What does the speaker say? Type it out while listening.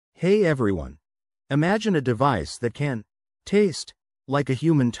Hey everyone. Imagine a device that can taste like a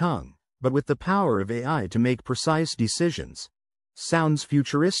human tongue, but with the power of AI to make precise decisions. Sounds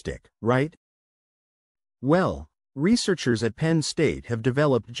futuristic, right? Well, researchers at Penn State have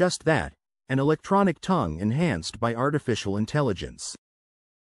developed just that, an electronic tongue enhanced by artificial intelligence.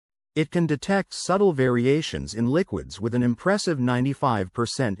 It can detect subtle variations in liquids with an impressive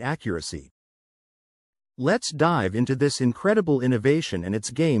 95% accuracy. Let's dive into this incredible innovation and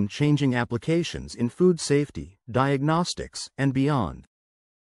its game-changing applications in food safety, diagnostics, and beyond.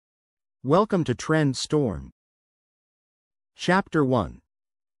 Welcome to Trend Storm. Chapter 1.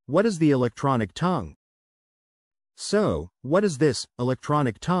 What is the electronic tongue? So, what is this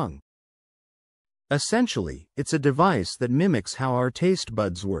electronic tongue? Essentially, it's a device that mimics how our taste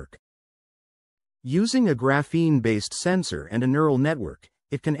buds work. Using a graphene-based sensor and a neural network,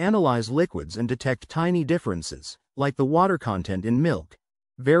 it can analyze liquids and detect tiny differences, like the water content in milk,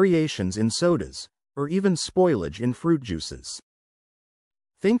 variations in sodas, or even spoilage in fruit juices.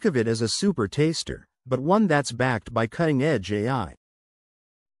 Think of it as a super taster, but one that's backed by cutting-edge AI.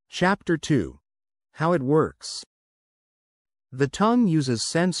 Chapter 2. How it works. The tongue uses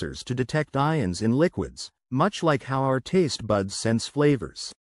sensors to detect ions in liquids, much like how our taste buds sense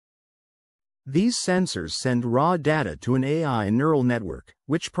flavors. These sensors send raw data to an AI neural network,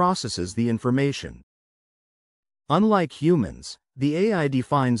 which processes the information. Unlike humans, the AI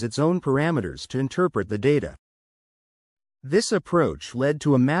defines its own parameters to interpret the data. This approach led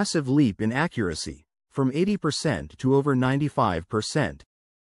to a massive leap in accuracy, from 80% to over 95%.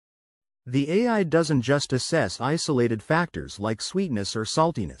 The AI doesn't just assess isolated factors like sweetness or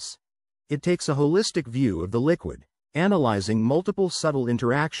saltiness. It takes a holistic view of the liquid, analyzing multiple subtle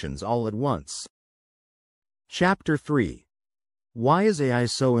interactions all at once. Chapter 3. Why is AI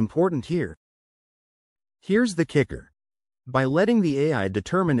so important here? Here's the kicker. By letting the AI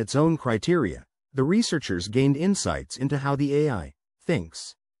determine its own criteria, the researchers gained insights into how the AI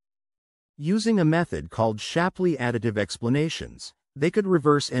thinks. Using a method called Shapley additive explanations, they could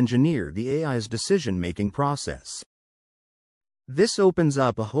reverse engineer the AI's decision-making process. This opens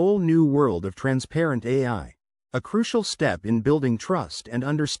up a whole new world of transparent AI, a crucial step in building trust and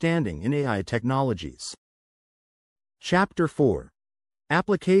understanding in AI technologies. Chapter 4.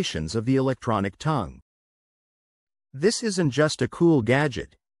 Applications of the electronic tongue. This isn't just a cool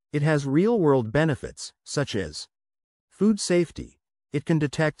gadget, it has real-world benefits, such as food safety. It can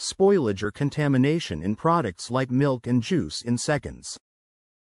detect spoilage or contamination in products like milk and juice in seconds.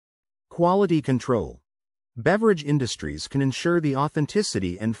 Quality control. Beverage industries can ensure the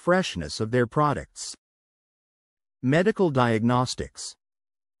authenticity and freshness of their products. Medical diagnostics.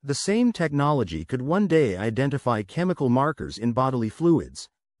 The same technology could one day identify chemical markers in bodily fluids,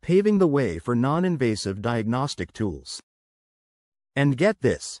 paving the way for non-invasive diagnostic tools. And get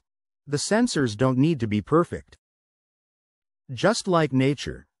this, the sensors don't need to be perfect. Just like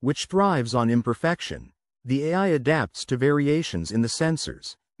nature, which thrives on imperfection, the AI adapts to variations in the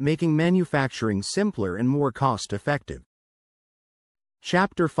sensors, making manufacturing simpler and more cost-effective.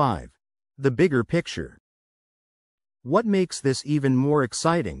 Chapter 5. The bigger picture. What makes this even more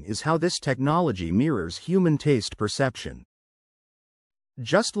exciting is how this technology mirrors human taste perception.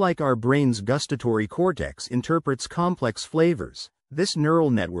 Just like our brain's gustatory cortex interprets complex flavors, this neural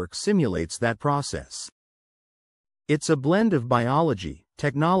network simulates that process. It's a blend of biology,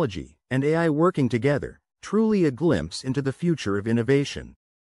 technology, and AI working together, truly a glimpse into the future of innovation.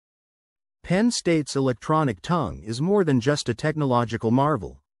 Penn State's electronic tongue is more than just a technological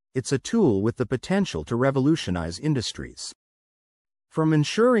marvel, it's a tool with the potential to revolutionize industries. From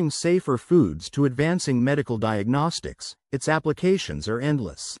ensuring safer foods to advancing medical diagnostics, its applications are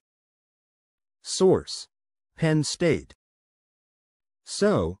endless. Source: Penn State.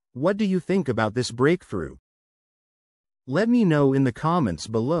 So, what do you think about this breakthrough? Let me know in the comments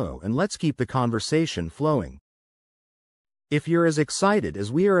below and let's keep the conversation flowing. If you're as excited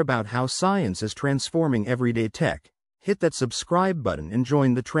as we are about how science is transforming everyday tech, hit that subscribe button and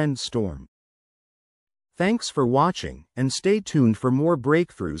join the trend storm. Thanks for watching, and stay tuned for more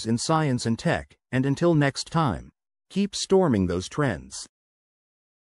breakthroughs in science and tech, and until next time, keep storming those trends.